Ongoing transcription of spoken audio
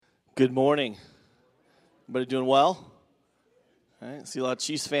Good morning. Everybody doing well? All right, see a lot of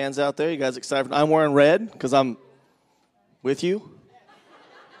Chiefs fans out there. You guys excited? I'm wearing red because I'm with you.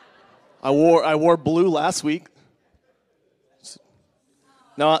 I wore blue last week.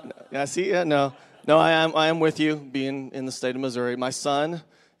 No, I see. Yeah, no, I am with you. Being in the state of Missouri, my son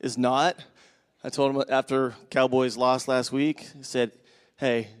is not. I told him after Cowboys lost last week. He said,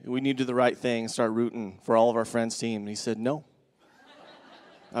 "Hey, we need to do the right thing and start rooting for all of our friends' team." And he said, "No,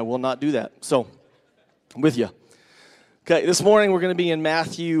 I will not do that." So, I'm with you. Okay, this morning we're going to be in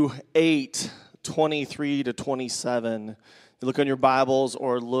Matthew 8:23 to 27. You look on your Bibles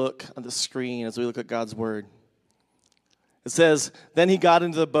or look on the screen as we look at God's Word. It says, "Then he got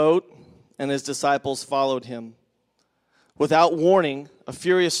into the boat, and his disciples followed him. Without warning, a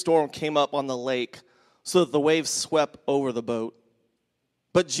furious storm came up on the lake, so that the waves swept over the boat.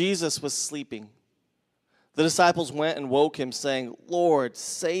 But Jesus was sleeping. The disciples went and woke him, saying, 'Lord,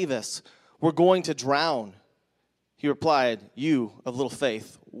 save us. We're going to drown.' He replied, 'You of little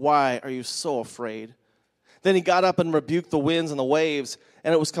faith, why are you so afraid?' Then he got up and rebuked the winds and the waves,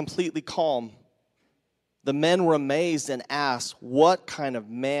 and it was completely calm. The men were amazed and asked, 'What kind of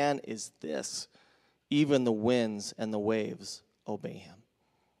man is this? Even the winds and the waves obey him.'"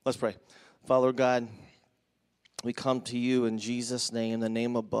 Let's pray. Father God, we come to you in Jesus' name, the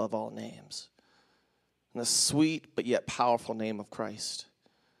name above all names, in the sweet but yet powerful name of Christ.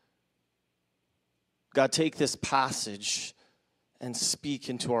 God, take this passage and speak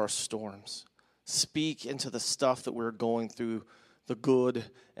into our storms. Speak into the stuff that we're going through, the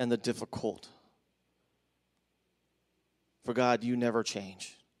good and the difficult. For God, you never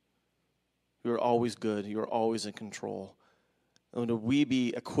change. You are always good. You are always in control. And would we be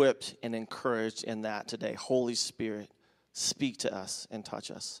equipped and encouraged in that today? Holy Spirit, speak to us and touch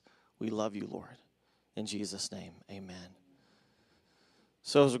us. We love you, Lord. In Jesus' name, amen.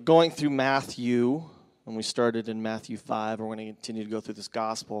 So as we're going through Matthew, and we started in Matthew 5, we're going to continue to go through this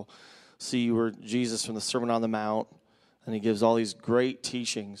gospel, see where Jesus from the Sermon on the Mount, and he gives all these great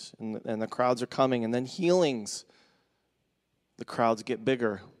teachings, and the crowds are coming, and then healings. The crowds get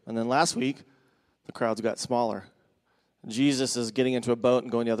bigger. And then last week, the crowds got smaller. Jesus is getting into a boat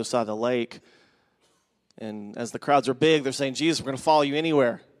and going to the other side of the lake. And as the crowds are big, they're saying, "Jesus, we're going to follow you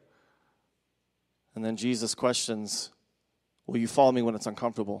anywhere." And then Jesus questions, "Will you follow me when it's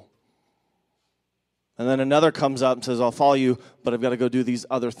uncomfortable?" And then another comes up and says, "I'll follow you, but I've got to go do these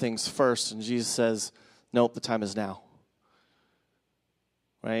other things first." And Jesus says, "Nope, the time is now."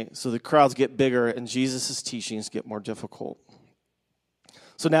 Right? So the crowds get bigger and Jesus' teachings get more difficult.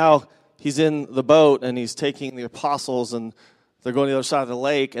 So now he's in the boat and he's taking the apostles and they're going to the other side of the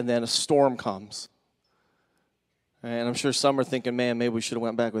lake, and then a storm comes. And I'm sure some are thinking, "Man, maybe we should have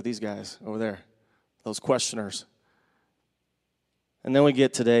went back with these guys over there, those questioners." And then we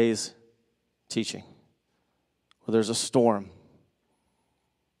get today's teaching where there's a storm.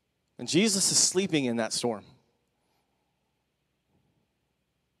 And Jesus is sleeping in that storm.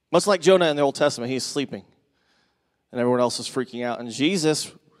 Much like Jonah in the Old Testament, he's sleeping. And everyone else is freaking out. And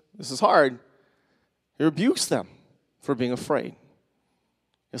Jesus, this is hard, he rebukes them for being afraid.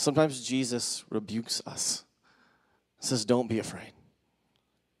 And sometimes Jesus rebukes us. He says, "Don't be afraid."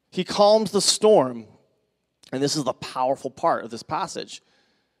 He calms the storm. And this is the powerful part of this passage.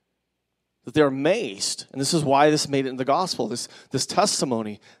 That they're amazed. And this is why this made it in the gospel, this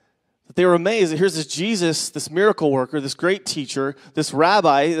testimony. That they were amazed that here's this Jesus, this miracle worker, this great teacher, this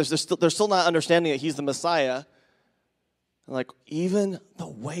rabbi. They're still not understanding that he's the Messiah. And like, even the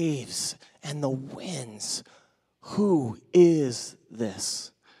waves and the winds, who is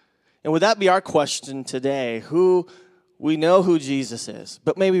this? And would that be our question today? We know who Jesus is,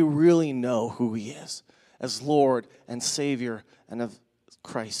 but maybe really know who he is as Lord and Savior and of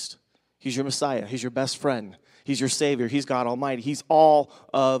Christ. He's your Messiah. He's your best friend. He's your Savior. He's God Almighty. He's all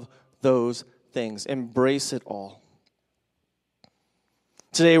of those things. Embrace it all.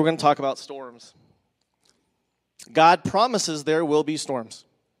 Today we're going to talk about storms. God promises there will be storms.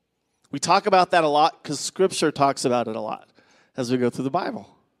 We talk about that a lot because Scripture talks about it a lot as we go through the Bible.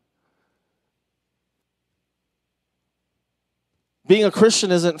 Being a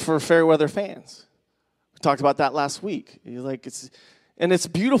Christian isn't for fair weather fans. We talked about that last week. It's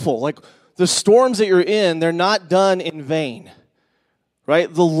beautiful. Like the storms that you're in, they're not done in vain.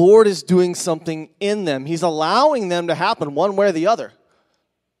 Right? The Lord is doing something in them. He's allowing them to happen one way or the other.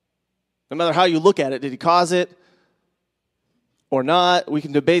 No matter how you look at it, did he cause it or not? We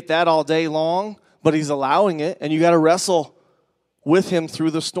can debate that all day long, but he's allowing it, and you got to wrestle with him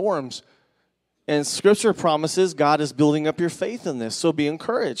through the storms. And Scripture promises God is building up your faith in this, so be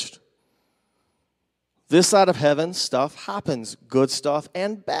encouraged. This side of heaven, stuff happens. Good stuff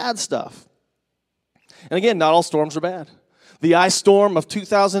and bad stuff. And again, not all storms are bad. The ice storm of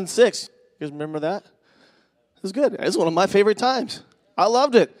 2006, you guys remember that? It was good. It was one of my favorite times. I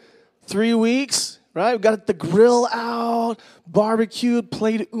loved it. 3 weeks, right? We got the grill out, barbecued,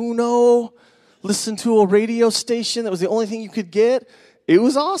 played Uno, listened to a radio station that was the only thing you could get. It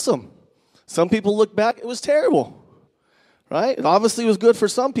was awesome. Some people look back, it was terrible. Right? It obviously was good for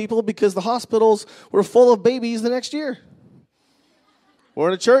some people because the hospitals were full of babies the next year. We're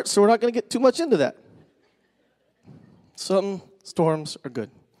in a church, so we're not going to get too much into that. Some storms are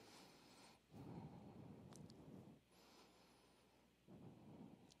good.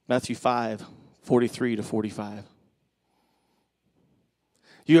 Matthew 5:43-45.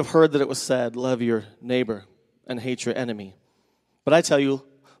 You have heard that it was said, love your neighbor and hate your enemy. But I tell you,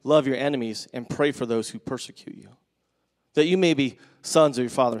 love your enemies and pray for those who persecute you, that you may be sons of your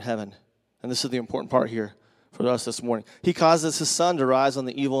Father in heaven. And this is the important part here for us this morning. He causes his sun to rise on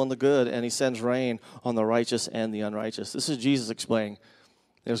the evil and the good, and he sends rain on the righteous and the unrighteous. This is Jesus explaining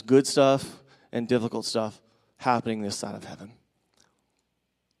there's good stuff and difficult stuff happening this side of heaven.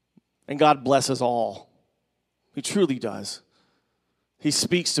 And God blesses all. He truly does. He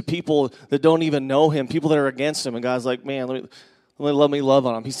speaks to people that don't even know him, people that are against him, and God's like, man, let me love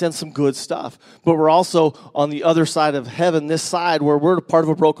on them. He sends some good stuff. But we're also on the other side of heaven, this side, where we're part of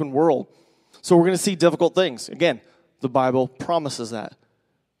a broken world. So we're going to see difficult things. Again, the Bible promises that.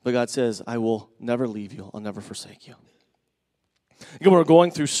 But God says, I will never leave you. I'll never forsake you. Again, when we're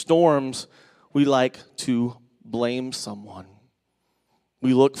going through storms, we like to blame someone.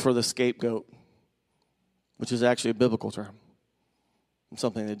 We look for the scapegoat, which is actually a biblical term. It's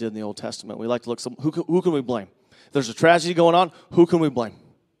something they did in the Old Testament. We like to look, who can we blame? If there's a tragedy going on, who can we blame?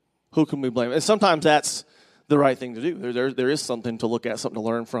 Who can we blame? And sometimes that's the right thing to do. There is something to look at, something to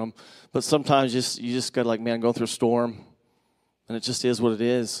learn from. But sometimes you just got to go through a storm, and it just is what it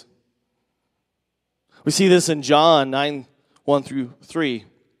is. We see this in John 9:1-3. It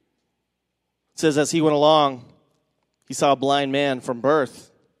says, as he went along, he saw a blind man from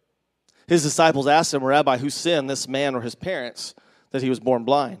birth. His disciples asked him, Rabbi, who sinned, this man or his parents, that he was born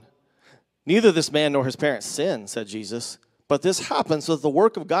blind? Neither this man nor his parents sinned, said Jesus, but this happened so that the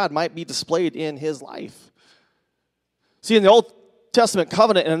work of God might be displayed in his life. See, in the Old Testament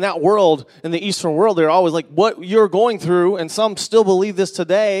covenant and in that world, in the Eastern world, they're always like, what you're going through, and some still believe this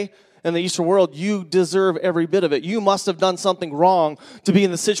today in the Eastern world, you deserve every bit of it. You must have done something wrong to be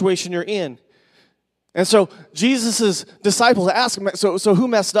in the situation you're in. And so Jesus' disciples ask him, so who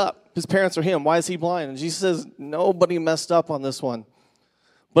messed up? His parents or him? Why is he blind? And Jesus says, nobody messed up on this one.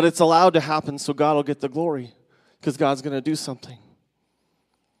 But it's allowed to happen so God will get the glory because God's going to do something.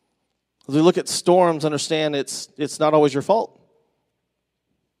 As we look at storms, understand it's not always your fault.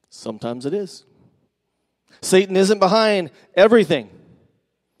 Sometimes it is. Satan isn't behind everything.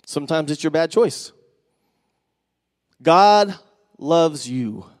 Sometimes it's your bad choice. God loves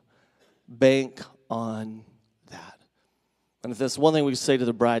you. Bank on that. And if there's one thing we say to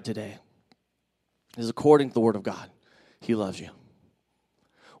the bride today, is according to the Word of God, He loves you.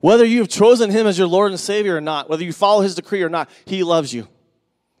 Whether you've chosen Him as your Lord and Savior or not, whether you follow His decree or not, He loves you.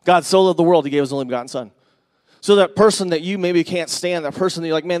 God so loved the world, He gave His only begotten Son. So that person that you maybe can't stand, that person that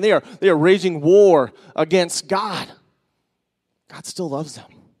you're like, man, they are waging war against God. God still loves them.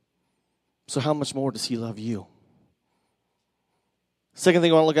 So how much more does He love you? Second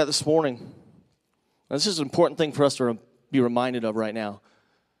thing I want to look at this morning, and this is an important thing for us to be reminded of right now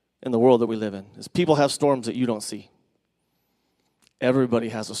in the world that we live in, is people have storms that you don't see. Everybody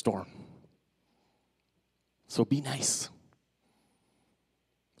has a storm. So be nice.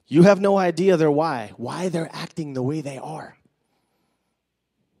 You have no idea why they're acting the way they are.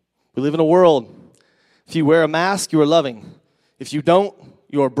 We live in a world, if you wear a mask, you are loving. If you don't,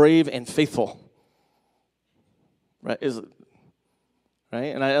 you are brave and faithful. Right?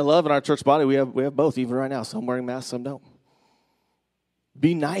 Right? And I love in our church body, we have both, even right now. Some wearing masks, some don't.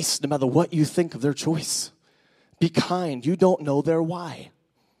 Be nice no matter what you think of their choice. Be kind. You don't know their why.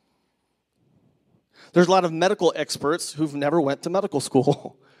 There's a lot of medical experts who've never went to medical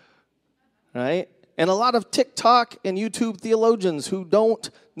school. Right? And a lot of TikTok and YouTube theologians who don't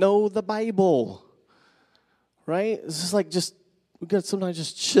know the Bible. Right? It's just like, we got to sometimes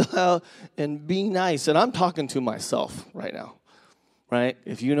just chill out and be nice. And I'm talking to myself right now. Right?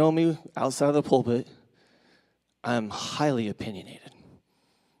 If you know me outside of the pulpit, I'm highly opinionated.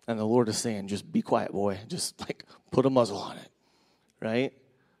 And the Lord is saying, just be quiet, boy. Just put a muzzle on it. Right?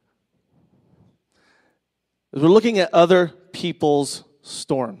 As we're looking at other people's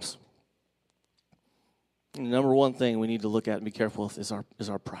storms, the number one thing we need to look at and be careful with is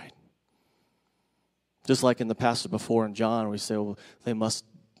our pride. Just like in the passage before in John, we say, well, they must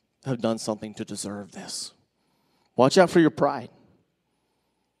have done something to deserve this. Watch out for your pride.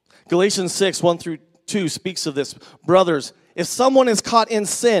 Galatians 6, 1-2 speaks of this. Brothers, if someone is caught in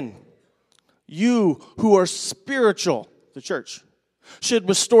sin, you who are spiritual, the church, should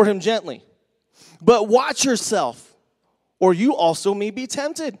restore him gently. But watch yourself, or you also may be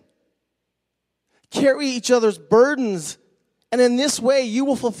tempted. Carry each other's burdens, and in this way you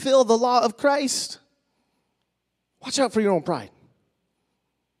will fulfill the law of Christ. Watch out for your own pride.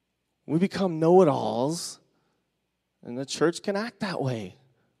 We become know-it-alls, and the church can act that way.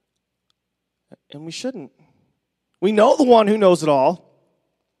 And we shouldn't. We know the one who knows it all,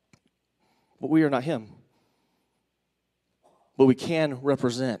 but we are not him. But we can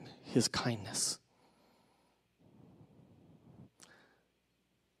represent his kindness.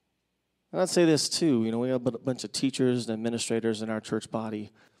 And I'd say this too, we have a bunch of teachers and administrators in our church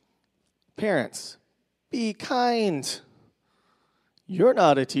body. Parents, be kind. You're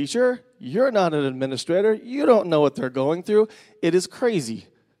not a teacher. You're not an administrator. You don't know what they're going through. It is crazy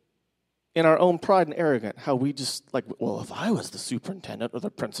in our own pride and arrogance how we just well, if I was the superintendent or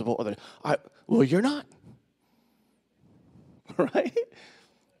the principal well, you're not. Right?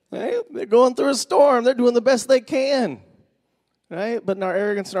 They're going through a storm. They're doing the best they can. Right? But in our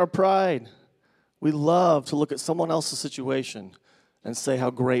arrogance and our pride, we love to look at someone else's situation and say how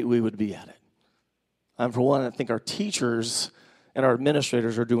great we would be at it. And for one, I think our teachers and our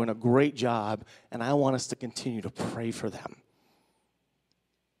administrators are doing a great job, and I want us to continue to pray for them.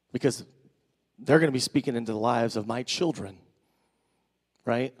 Because they're going to be speaking into the lives of my children,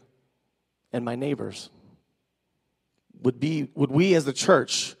 right? And my neighbors. Would we as the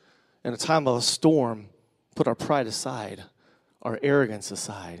church, in a time of a storm, put our pride aside, our arrogance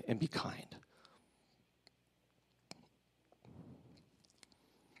aside, and be kind?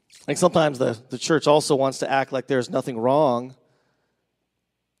 Like sometimes the church also wants to act like there's nothing wrong.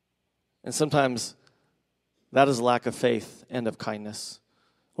 And sometimes that is a lack of faith and of kindness.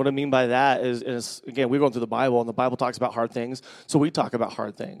 What I mean by that is, again, we're going through the Bible, and the Bible talks about hard things, so we talk about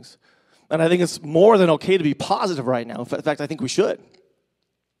hard things. And I think it's more than okay to be positive right now. In fact, I think we should.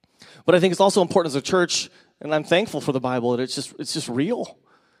 But I think it's also important as a church, and I'm thankful for the Bible, that it's just real.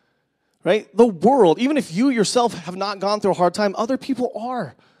 Right? The world, even if you yourself have not gone through a hard time, other people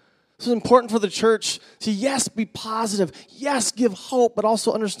are. So it's important for the church to, yes, be positive, yes, give hope, but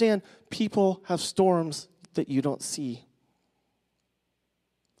also understand people have storms that you don't see.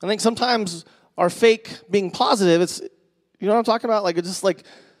 I think sometimes our fake being positive, it's, you know what I'm talking about? It's just like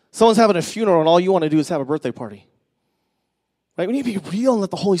someone's having a funeral and all you want to do is have a birthday party. Right? We need to be real and let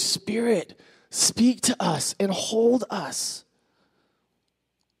the Holy Spirit speak to us and hold us.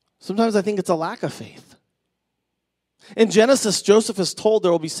 Sometimes I think it's a lack of faith. In Genesis, Joseph is told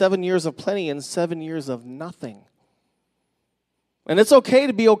there will be 7 years of plenty and 7 years of nothing. And it's okay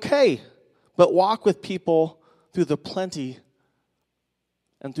to be okay, but walk with people through the plenty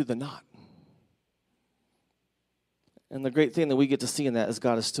and through the not. And the great thing that we get to see in that is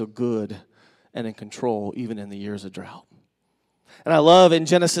God is still good and in control, even in the years of drought. And I love in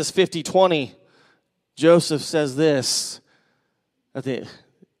Genesis 50:20, Joseph says this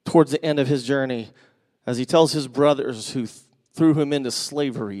towards the end of his journey, as he tells his brothers who threw him into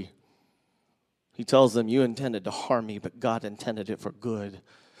slavery. He tells them, you intended to harm me, but God intended it for good,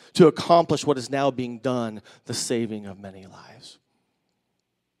 to accomplish what is now being done, the saving of many lives.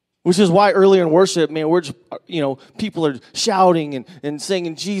 Which is why earlier in worship, man, we're just, people are shouting and saying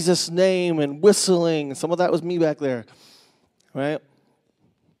in Jesus' name and whistling. Some of that was me back there, right?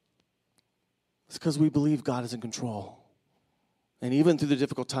 It's because we believe God is in control. And even through the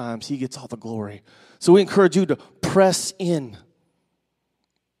difficult times, he gets all the glory. So we encourage you to press in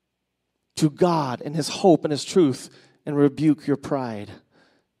to God and his hope and his truth and rebuke your pride.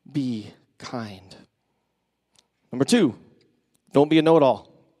 Be kind. Number 2, don't be a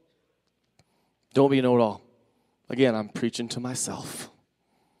know-it-all. Don't be a know-it-all. Again, I'm preaching to myself.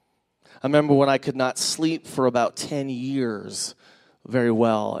 I remember when I could not sleep for about 10 years very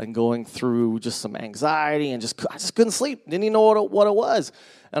well and going through just some anxiety and I just couldn't sleep. Didn't even know what it was.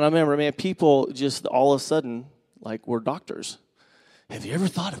 And I remember, man, people just all of a sudden, were doctors. Have you ever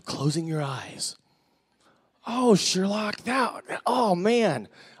thought of closing your eyes? Oh, Sherlock, oh, man,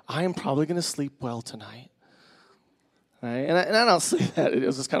 I am probably going to sleep well tonight. Right? And I don't say that. It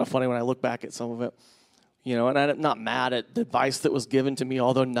was just kind of funny when I look back at some of it. And I'm not mad at the advice that was given to me,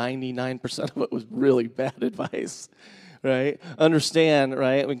 although 99% of it was really bad advice. Right? Understand,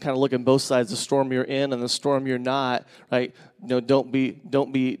 right? We can kind of look at both sides, the storm you're in and the storm you're not, right? Don't be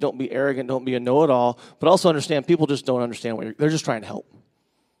arrogant, don't be a know-it-all, but also understand people just don't understand they're just trying to help.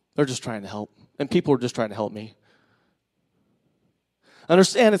 They're just trying to help. and people are just trying to help me.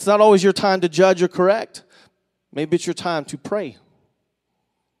 Understand, it's not always your time to judge or correct. Maybe it's your time to pray.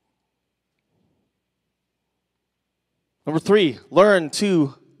 Number 3, learn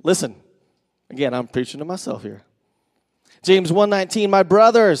to listen. Again, I'm preaching to myself here. James 1:19, my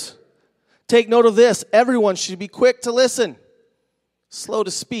brothers, take note of this. Everyone should be quick to listen, slow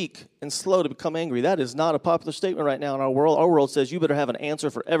to speak, and slow to become angry. That is not a popular statement right now in our world. Our world says you better have an answer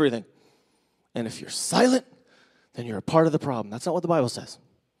for everything. And if you're silent, then you're a part of the problem. That's not what the Bible says.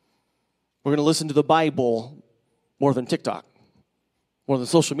 We're going to listen to the Bible more than TikTok, more than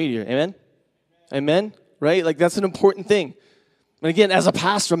social media. Amen? Amen? Right? Like, that's an important thing. And again, as a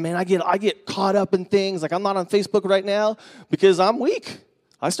pastor, man, I get caught up in things. Like, I'm not on Facebook right now because I'm weak.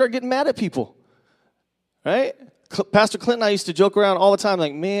 I start getting mad at people. Right? Pastor Clint and I used to joke around all the time,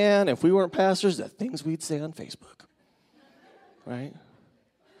 like, man, if we weren't pastors, the things we'd say on Facebook. Right?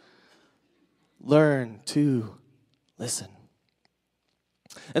 Learn to listen.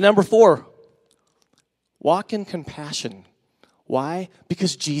 And number 4, walk in compassion. Why?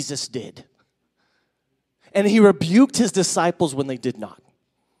 Because Jesus did. And he rebuked his disciples when they did not.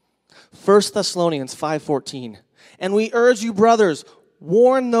 1 Thessalonians 5:14. And we urge you, brothers,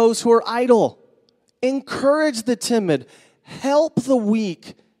 warn those who are idle. Encourage the timid. Help the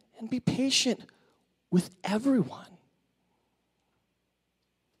weak. And be patient with everyone.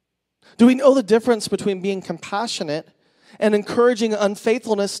 Do we know the difference between being compassionate and encouraging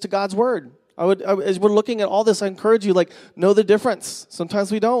unfaithfulness to God's word? As we're looking at all this, I encourage you, know the difference.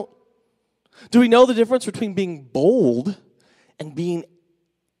 Sometimes we don't. Do we know the difference between being bold and being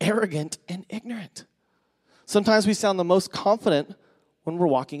arrogant and ignorant? Sometimes we sound the most confident when we're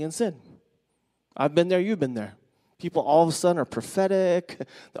walking in sin. I've been there, you've been there. People all of a sudden are prophetic.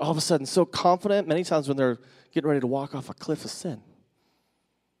 They're all of a sudden so confident, many times when they're getting ready to walk off a cliff of sin.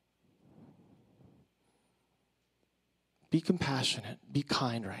 Be compassionate. Be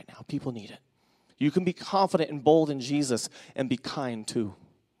kind right now. People need it. You can be confident and bold in Jesus and be kind too.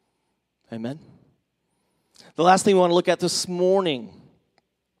 Amen? The last thing we want to look at this morning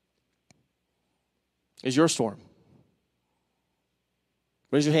is your storm.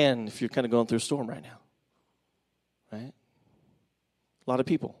 Raise your hand if you're kind of going through a storm right now. Right? A lot of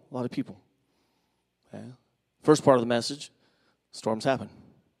people. Yeah. First part of the message, storms happen.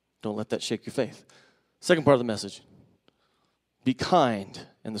 Don't let that shake your faith. Second part of the message, be kind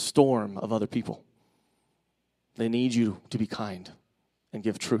in the storm of other people. They need you to be kind and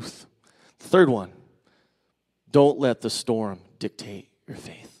give truth. The third one, don't let the storm dictate your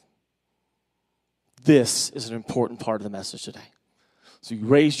faith. This is an important part of the message today. So you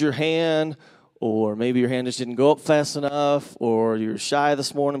raised your hand, or maybe your hand just didn't go up fast enough, or you're shy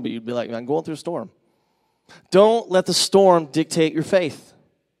this morning, but you'd be like, I'm going through a storm. Don't let the storm dictate your faith.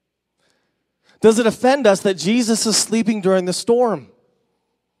 Does it offend us that Jesus is sleeping during the storm?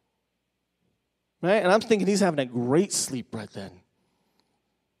 Right? And I'm thinking he's having a great sleep right then.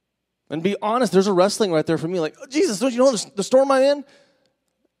 And be honest, there's a wrestling right there for me. Like, oh, Jesus, don't you know the storm I'm in?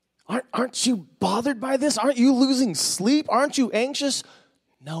 Aren't you bothered by this? Aren't you losing sleep? Aren't you anxious?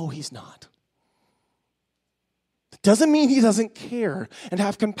 No, he's not. It doesn't mean he doesn't care and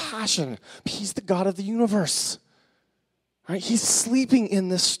have compassion. He's the God of the universe. Right? He's sleeping in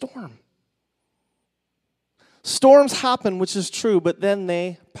this storm. Storms happen, which is true, but then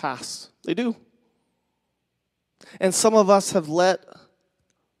they pass. They do. And some of us have let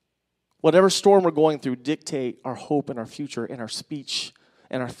whatever storm we're going through dictate our hope and our future and our speech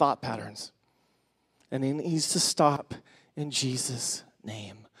and our thought patterns. And it needs to stop in Jesus'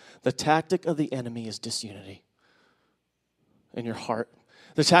 name. The tactic of the enemy is disunity in your heart.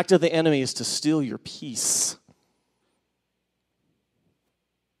 The tactic of the enemy is to steal your peace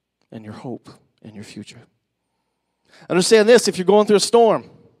and your hope and your future. Understand this, if you're going through a storm,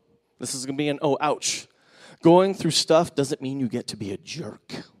 this is going to be an ouch. Going through stuff doesn't mean you get to be a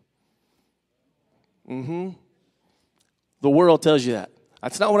jerk. The world tells you that.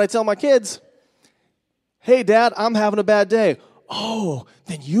 That's not what I tell my kids. Hey, Dad, I'm having a bad day. Oh,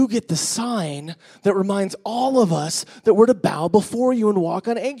 then you get the sign that reminds all of us that we're to bow before you and walk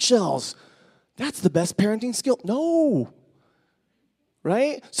on eggshells. That's the best parenting skill. No.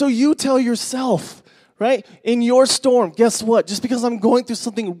 Right? So you tell yourself, right? In your storm, guess what? Just because I'm going through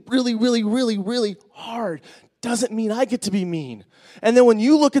something really, really, really, really hard doesn't mean I get to be mean. And then when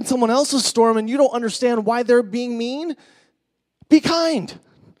you look in someone else's storm and you don't understand why they're being mean, be kind.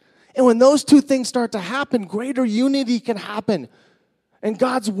 And when those two things start to happen, greater unity can happen. And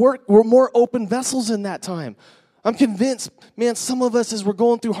God's work, we're more open vessels in that time. I'm convinced, man, some of us as we're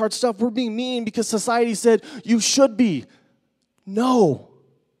going through hard stuff, we're being mean because society said you should be. No.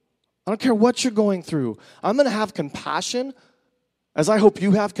 I don't care what you're going through. I'm going to have compassion, as I hope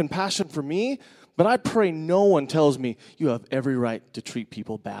you have compassion for me, but I pray no one tells me you have every right to treat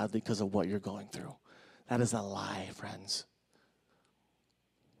people badly because of what you're going through. That is a lie, friends.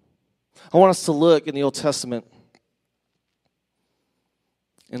 I want us to look in the Old Testament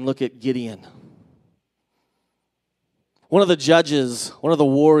and look at Gideon. One of the judges, one of the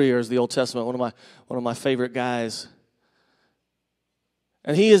warriors of the Old Testament, one of my favorite guys.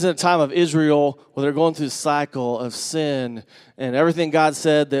 And he is in a time of Israel where they're going through the cycle of sin and everything God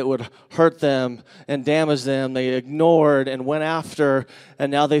said that would hurt them and damage them, they ignored and went after,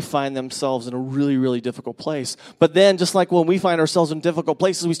 and now they find themselves in a really, really difficult place. But then, just like when we find ourselves in difficult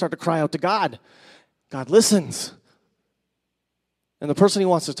places, we start to cry out to God. God listens. And the person he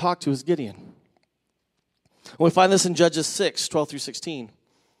wants to talk to is Gideon. And we find this in Judges 6, 12 through 16.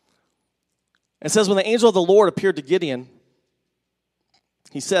 It says, when the angel of the Lord appeared to Gideon,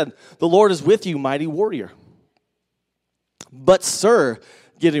 he said, "The Lord is with you, mighty warrior." "But, sir,"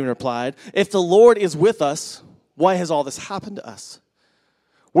 Gideon replied, "if the Lord is with us, why has all this happened to us?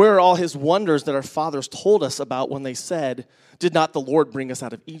 Where are all his wonders that our fathers told us about when they said, 'Did not the Lord bring us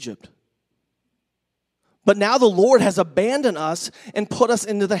out of Egypt?' But now the Lord has abandoned us and put us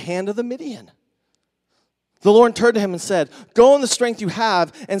into the hand of the Midian." The Lord turned to him and said, "Go in the strength you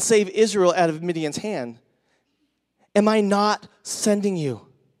have and save Israel out of Midian's hand. Am I not sending you?"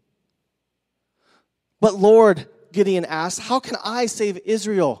 "But Lord," Gideon asked, "how can I save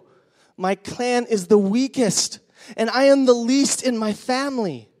Israel? My clan is the weakest, and I am the least in my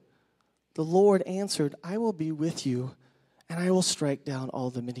family." The Lord answered, "I will be with you, and I will strike down all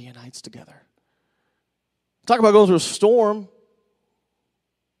the Midianites together." Talk about going through a storm.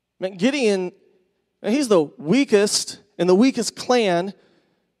 Man, Gideon, he's the weakest in the weakest clan.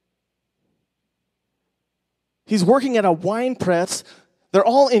 He's working at a wine press. They're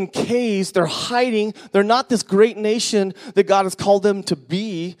all in caves. They're hiding. They're not this great nation that God has called them to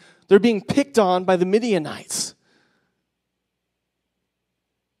be. They're being picked on by the Midianites.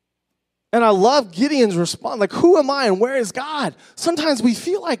 And I love Gideon's response. Like, who am I and where is God? Sometimes we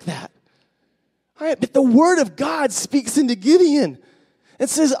feel like that. All right, but the word of God speaks into Gideon. It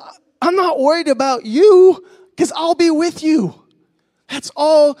says, I'm not worried about you because I'll be with you. That's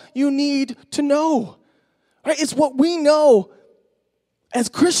all you need to know. Right? It's what we know as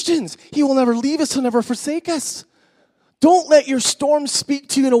Christians. He will never leave us. He'll never forsake us. Don't let your storm speak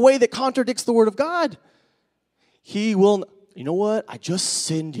to you in a way that contradicts the word of God. He will, you know what? I just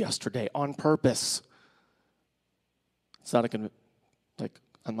sinned yesterday on purpose. It's not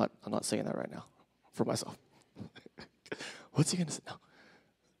I'm not saying that right now for myself. What's he going to say? No.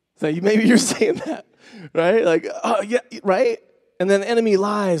 So maybe you're saying that, right? Like, oh yeah, right? And then the enemy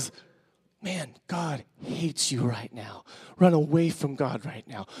lies. Man, God hates you right now. Run away from God right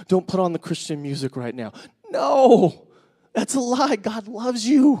now. Don't put on the Christian music right now. No, that's a lie. God loves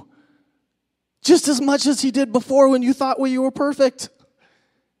you just as much as he did before when you thought you were perfect,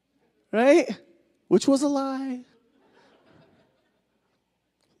 right? Which was a lie.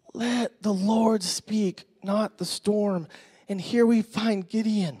 Let the Lord speak, not the storm. And here we find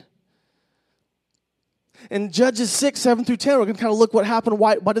Gideon. In Judges 6, 7 through 10, we're going to kind of look what happened.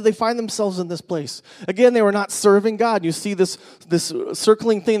 Why did they find themselves in this place? Again, they were not serving God. You see this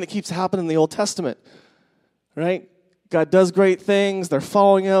circling thing that keeps happening in the Old Testament, right? God does great things. They're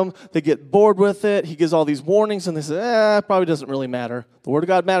following him. They get bored with it. He gives all these warnings, and they say, it probably doesn't really matter. The word of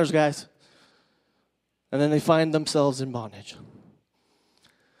God matters, guys. And then they find themselves in bondage.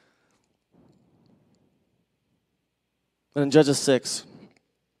 And in Judges 6,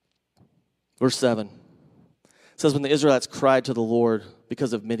 verse 7, it says, when the Israelites cried to the Lord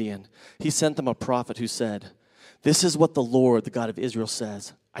because of Midian, he sent them a prophet who said, "This is what the Lord, the God of Israel,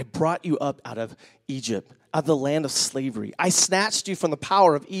 says. I brought you up out of Egypt, out of the land of slavery. I snatched you from the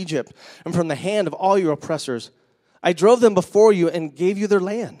power of Egypt and from the hand of all your oppressors. I drove them before you and gave you their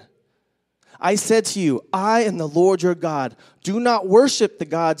land. I said to you, I am the Lord your God. Do not worship the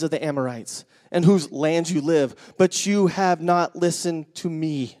gods of the Amorites, in whose lands you live, but you have not listened to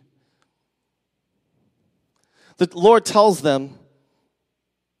me." The Lord tells them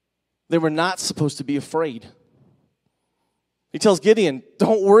they were not supposed to be afraid. He tells Gideon,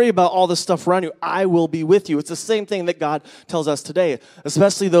 don't worry about all this stuff around you. I will be with you. It's the same thing that God tells us today,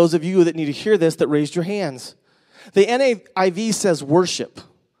 especially those of you that need to hear this that raised your hands. The NIV says worship.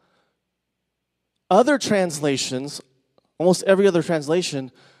 Other translations, almost every other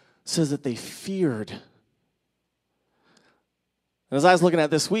translation, says that they feared. And as I was looking at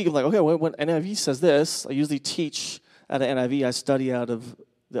this week, I'm like, okay, when NIV says this, I usually teach out of NIV. I study out of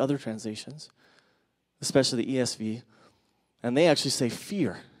the other translations, especially the ESV. And they actually say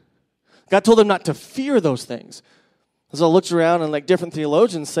fear. God told them not to fear those things. So I looked around and like different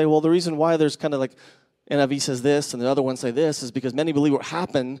theologians say, well, the reason why there's kind of like NIV says this and the other one say this is because many believe what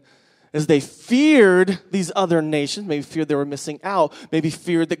happened is they feared these other nations, maybe feared they were missing out, maybe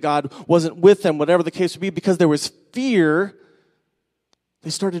feared that God wasn't with them, whatever the case would be. Because there was fear, they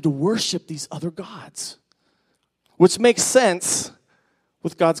started to worship these other gods, which makes sense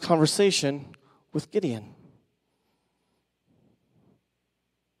with God's conversation with Gideon.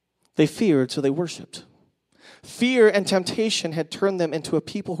 They feared, so they worshiped. Fear and temptation had turned them into a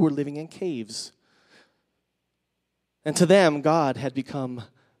people who were living in caves. And to them, God had become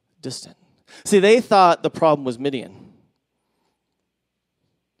distant. See, they thought the problem was Midian.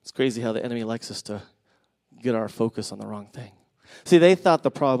 It's crazy how the enemy likes us to get our focus on the wrong thing. See, they thought the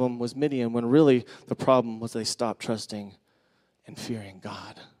problem was Midian when really the problem was they stopped trusting and fearing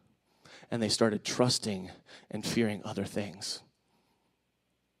God. And they started trusting and fearing other things.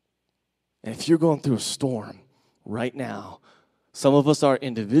 And if you're going through a storm right now, some of us are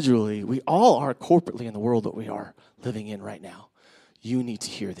individually, we all are corporately in the world that we are living in right now. You need to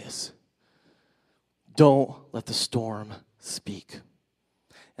hear this. Don't let the storm speak.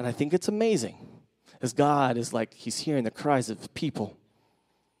 And I think it's amazing as God is like, he's hearing the cries of people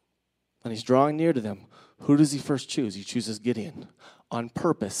and he's drawing near to them. Who does he first choose? He chooses Gideon on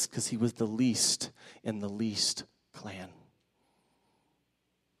purpose because he was the least in the least clan.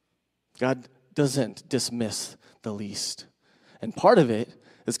 God doesn't dismiss the least. And part of it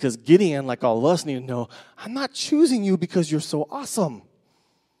is because Gideon, like all of us, need to know, I'm not choosing you because you're so awesome.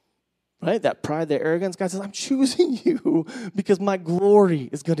 Right? That pride, that arrogance. God says, I'm choosing you because my glory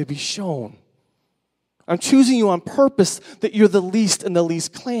is going to be shown. I'm choosing you on purpose that you're the least in the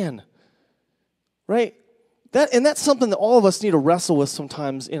least clan. Right? That's something that all of us need to wrestle with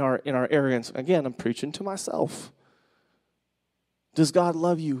sometimes in our arrogance. Again, I'm preaching to myself. Does God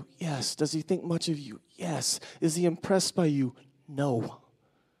love you? Yes. Does he think much of you? Yes. Is he impressed by you? No.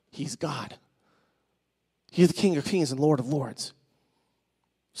 He's God. He's the King of Kings and Lord of Lords.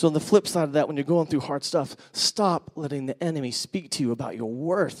 So on the flip side of that, when you're going through hard stuff, stop letting the enemy speak to you about your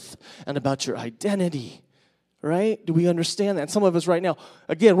worth and about your identity. Right? Do we understand that? And some of us right now,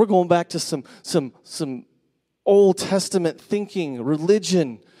 again, we're going back to some Old Testament thinking,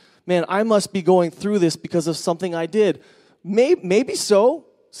 religion. Man, I must be going through this because of something I did. Maybe so.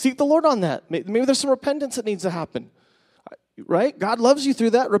 Seek the Lord on that. Maybe there's some repentance that needs to happen. Right? God loves you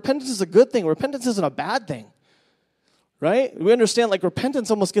through that. Repentance is a good thing. Repentance isn't a bad thing. Right? We understand like repentance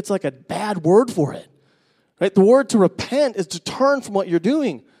almost gets like a bad word for it. Right? The word to repent is to turn from what you're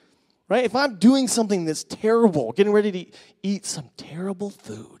doing. Right? If I'm doing something that's terrible, getting ready to eat some terrible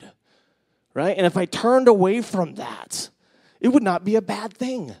food, right? And if I turned away from that, it would not be a bad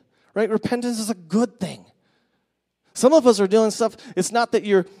thing. Right? Repentance is a good thing. Some of us are doing stuff, it's not that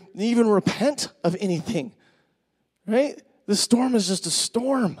you're even repent of anything. Right? The storm is just a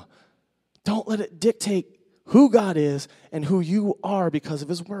storm. Don't let it dictate who God is and who you are because of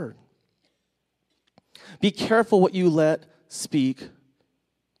his word. Be careful what you let speak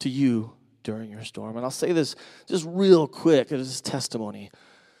to you during your storm. And I'll say this just real quick as testimony.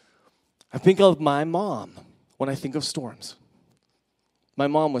 I think of my mom when I think of storms. My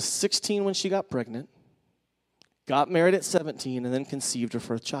mom was 16 when she got pregnant, got married at 17, and then conceived her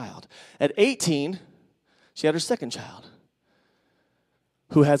first child. At 18, she had her second child,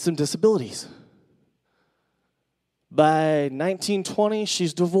 who had some disabilities. By 1920,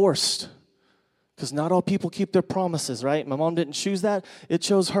 she's divorced. Because not all people keep their promises, right? My mom didn't choose that. It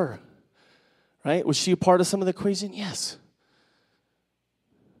chose her, right? Was she a part of some of the equation? Yes.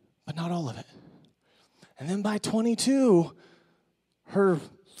 But not all of it. And then by 22, her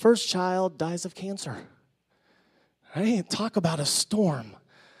first child dies of cancer. Right? Talk about a storm.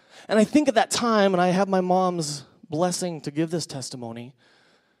 And I think at that time, and I have my mom's blessing to give this testimony,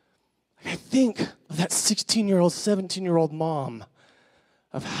 I think of that 16-year-old, 17-year-old mom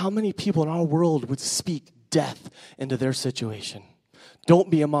of how many people in our world would speak death into their situation. Don't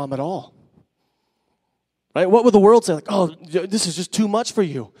be a mom at all. Right? What would the world say? Like, oh, this is just too much for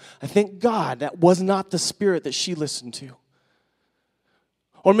you. I thank God that was not the spirit that she listened to.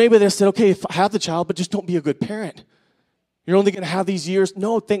 Or maybe they said, okay, have the child, but just don't be a good parent. You're only going to have these years.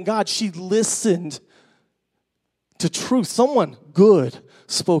 No, thank God she listened to truth. Someone good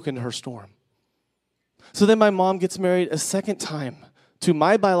spoke into her storm. So then my mom gets married a second time to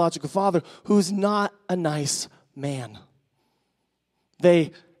my biological father, who's not a nice man.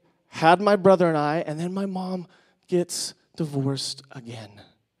 They had my brother and I, and then my mom gets divorced again.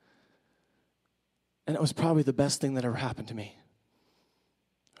 And it was probably the best thing that ever happened to me.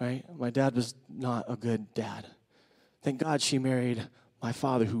 Right? My dad was not a good dad. Thank God she married my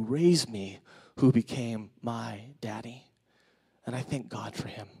father who raised me, who became my daddy. And I thank God for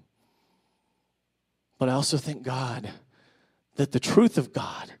him. But I also thank God that the truth of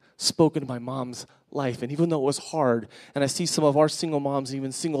God spoke into my mom's life. And even though it was hard, and I see some of our single moms,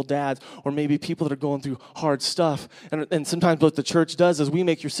 even single dads, or maybe people that are going through hard stuff, and sometimes what the church does is we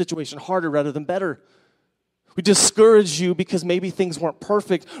make your situation harder rather than better. We discourage you because maybe things weren't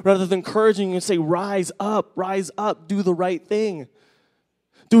perfect, rather than encouraging you and say, rise up, do the right thing.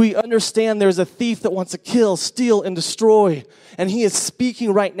 Do we understand there's a thief that wants to kill, steal, and destroy? And he is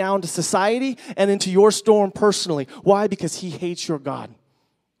speaking right now into society and into your storm personally. Why? Because he hates your God.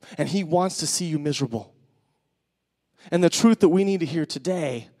 And he wants to see you miserable. And the truth that we need to hear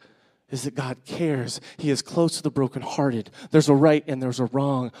today is that God cares. He is close to the brokenhearted. There's a right and there's a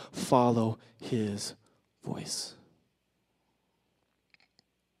wrong. Follow his voice.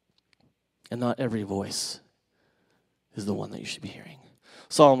 And not every voice is the one that you should be hearing.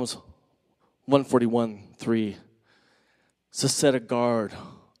 Psalms 141:3 says, set a guard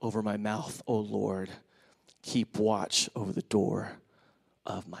over my mouth, O Lord. Keep watch over the door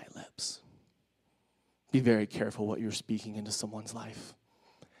of my lips. Be very careful what you're speaking into someone's life.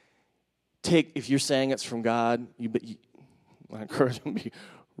 If you're saying it's from God, I encourage them to be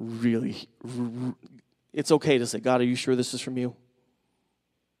really, it's okay to say, God, are you sure this is from you?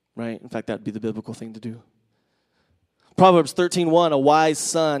 Right? In fact, that'd be the biblical thing to do. Proverbs 13:1, a wise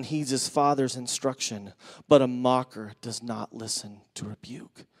son heeds his father's instruction, but a mocker does not listen to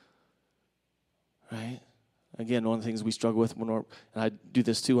rebuke. Right? Again, one of the things we struggle with, and I do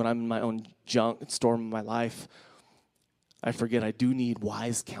this too when I'm in my own storm of my life, I forget I do need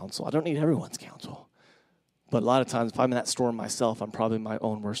wise counsel. I don't need everyone's counsel. But a lot of times, if I'm in that storm myself, I'm probably my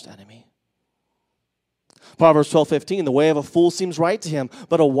own worst enemy. Proverbs 12:15, the way of a fool seems right to him,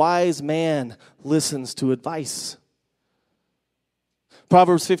 but a wise man listens to advice.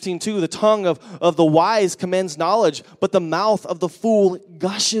 Proverbs 15:2, the tongue of the wise commends knowledge, but the mouth of the fool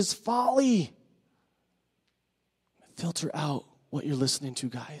gushes folly. Filter out what you're listening to,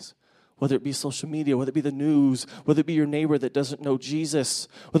 guys. Whether it be social media, whether it be the news, whether it be your neighbor that doesn't know Jesus,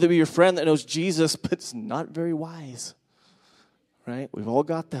 whether it be your friend that knows Jesus, but it's not very wise. Right? We've all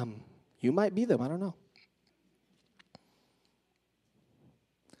got them. You might be them, I don't know.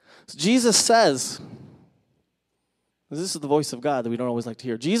 So Jesus says, this is the voice of God that we don't always like to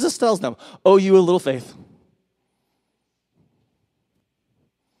hear. Jesus tells them, oh, you a little faith.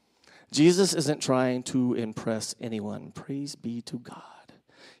 Jesus isn't trying to impress anyone. Praise be to God.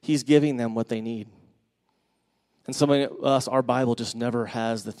 He's giving them what they need. And some of us, our Bible just never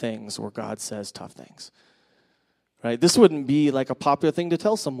has the things where God says tough things. Right? This wouldn't be like a popular thing to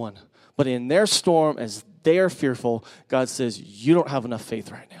tell someone. But in their storm, as they are fearful, God says, you don't have enough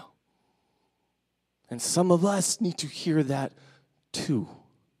faith right now. And some of us need to hear that too.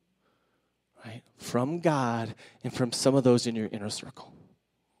 Right? From God and from some of those in your inner circle.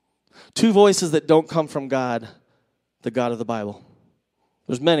 Two voices that don't come from God, the God of the Bible.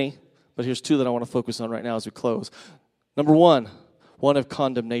 There's many, but here's two that I want to focus on right now as we close. Number one of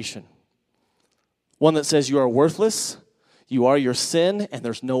condemnation. One that says you are worthless, you are your sin, and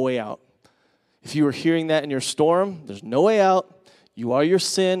there's no way out. If you are hearing that in your storm, there's no way out. You are your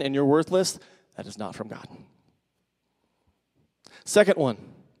sin and you're worthless. That is not from God. Second one,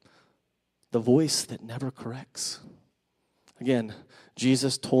 the voice that never corrects. Again,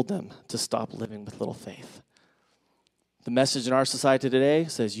 Jesus told them to stop living with little faith. The message in our society today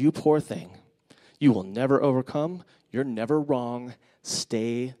says, you poor thing, you will never overcome, you're never wrong,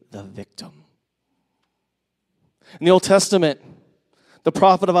 stay the victim. In the Old Testament, the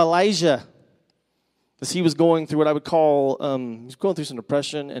prophet of Elijah, as he was going through what I would call, he was going through some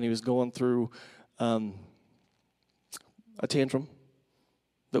depression, and he was going through a tantrum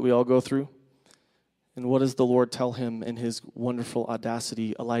that we all go through. And what does the Lord tell him in his wonderful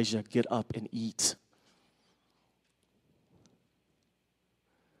audacity? Elijah, get up and eat.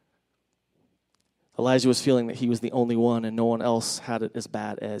 Elijah was feeling that he was the only one and no one else had it as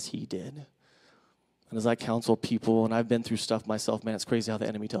bad as he did. And as I counsel people, and I've been through stuff myself, man, it's crazy how the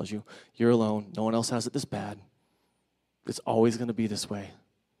enemy tells you, you're alone, no one else has it this bad. It's always going to be this way.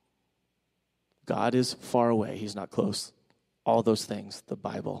 God is far away, he's not close. All those things the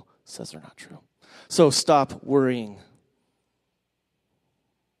Bible says are not true. So stop worrying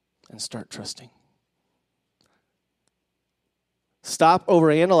and start trusting. Stop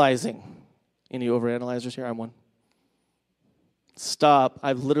overanalyzing. Any overanalyzers here? I'm one. Stop.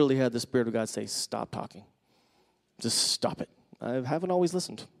 I've literally had the Spirit of God say, stop talking. Just stop it. I haven't always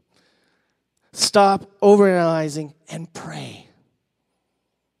listened. Stop overanalyzing and pray.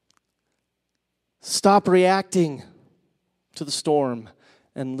 Stop reacting to the storm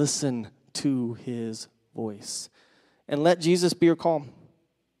and listen to his voice. And let Jesus be your calm,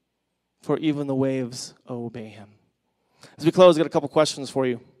 for even the waves obey him. As we close, I've got a couple questions for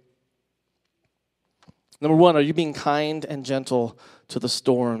you. Number one, are you being kind and gentle to the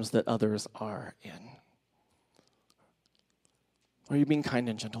storms that others are in? Are you being kind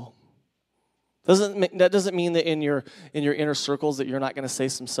and gentle? That doesn't mean that in your inner circles that you're not going to say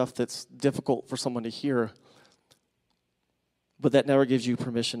some stuff that's difficult for someone to hear. But that never gives you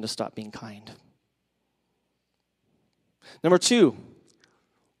permission to stop being kind. Number two,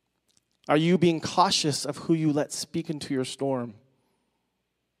 are you being cautious of who you let speak into your storm?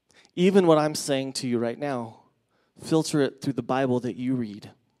 Even what I'm saying to you right now, filter it through the Bible that you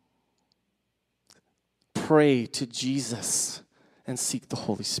read. Pray to Jesus and seek the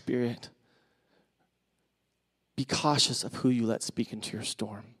Holy Spirit. Be cautious of who you let speak into your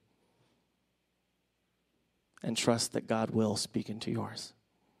storm. And trust that God will speak into yours.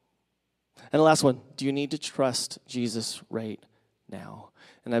 And the last one, do you need to trust Jesus right now?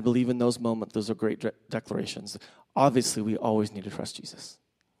 And I believe in those moments, those are great declarations. Obviously, we always need to trust Jesus.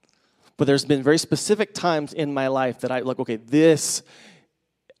 But there's been very specific times in my life that I look, okay, this,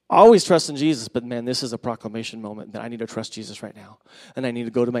 I always trust in Jesus, but man, this is a proclamation moment that I need to trust Jesus right now. And I need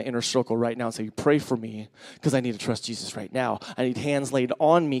to go to my inner circle right now and say, pray for me because I need to trust Jesus right now. I need hands laid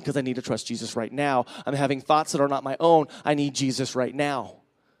on me because I need to trust Jesus right now. I'm having thoughts that are not my own. I need Jesus right now.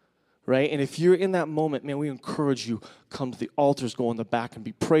 Right? And if you're in that moment, man, we encourage you, come to the altars, go in the back and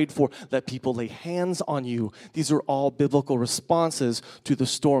be prayed for. Let people lay hands on you. These are all biblical responses to the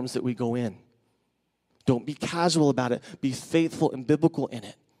storms that we go in. Don't be casual about it. Be faithful and biblical in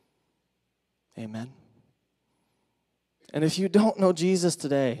it. Amen. And if you don't know Jesus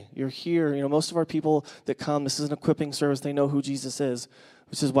today, you're here. You know, most of our people that come, this is an equipping service. They know who Jesus is,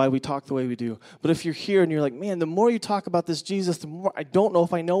 which is why we talk the way we do. But if you're here and you're like, man, the more you talk about this Jesus, the more I don't know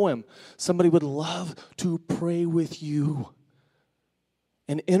if I know him. Somebody would love to pray with you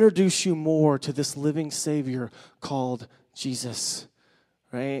and introduce you more to this living Savior called Jesus,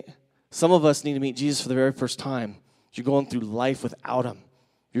 right? Some of us need to meet Jesus for the very first time. You're going through life without him.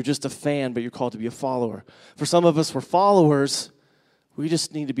 You're just a fan, but you're called to be a follower. For some of us, we're followers. We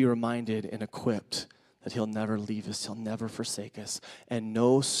just need to be reminded and equipped that he'll never leave us. He'll never forsake us. And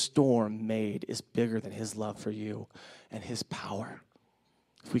no storm made is bigger than his love for you and his power.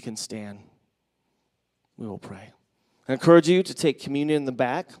 If we can stand, we will pray. I encourage you to take communion in the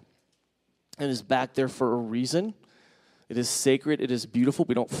back. It is back there for a reason. It is sacred. It is beautiful.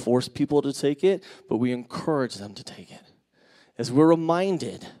 We don't force people to take it, but we encourage them to take it. As we're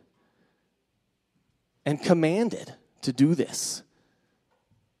reminded and commanded to do this,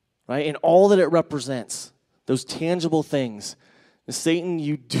 right? And all that it represents, those tangible things. Satan,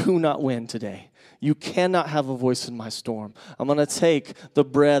 you do not win today. You cannot have a voice in my storm. I'm going to take the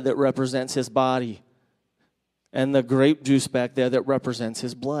bread that represents his body and the grape juice back there that represents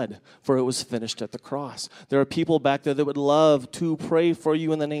his blood, for it was finished at the cross. There are people back there that would love to pray for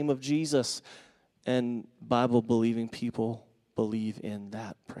you in the name of Jesus, and Bible-believing people believe in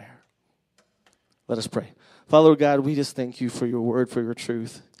that prayer. Let us pray. Father God, we just thank you for your word, for your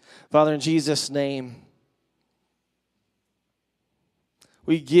truth. Father, in Jesus' name,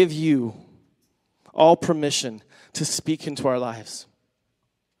 we give you all permission to speak into our lives.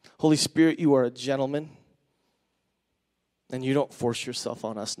 Holy Spirit, you are a gentleman, and you don't force yourself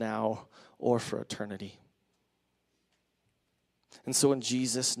on us now or for eternity. And so in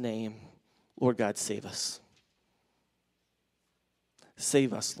Jesus' name, Lord God, save us.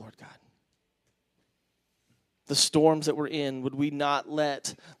 Save us, Lord God. The storms that we're in, would we not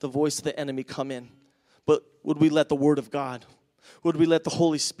let the voice of the enemy come in, but would we let the word of God, would we let the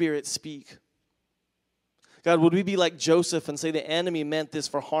Holy Spirit speak? God, would we be like Joseph and say the enemy meant this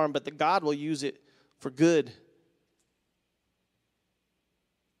for harm, but that God will use it for good?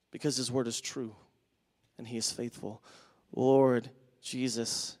 Because his word is true and he is faithful. Lord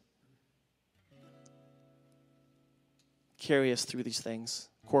Jesus, carry us through these things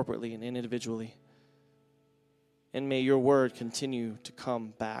corporately and individually. And may your word continue to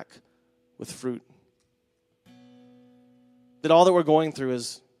come back with fruit. That all that we're going through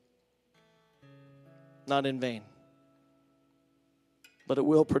is not in vain. But it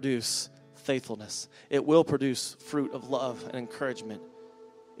will produce faithfulness. It will produce fruit of love and encouragement.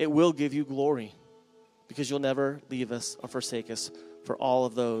 It will give you glory because you'll never leave us or forsake us. For all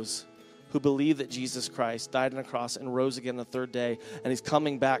of those who believe that Jesus Christ died on the cross and rose again the third day, and he's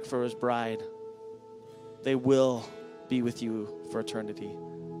coming back for his bride, they will be with you for eternity.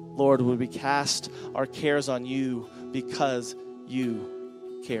 Lord, would we cast our cares on you because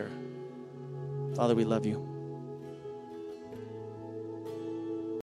you care. Father, we love you.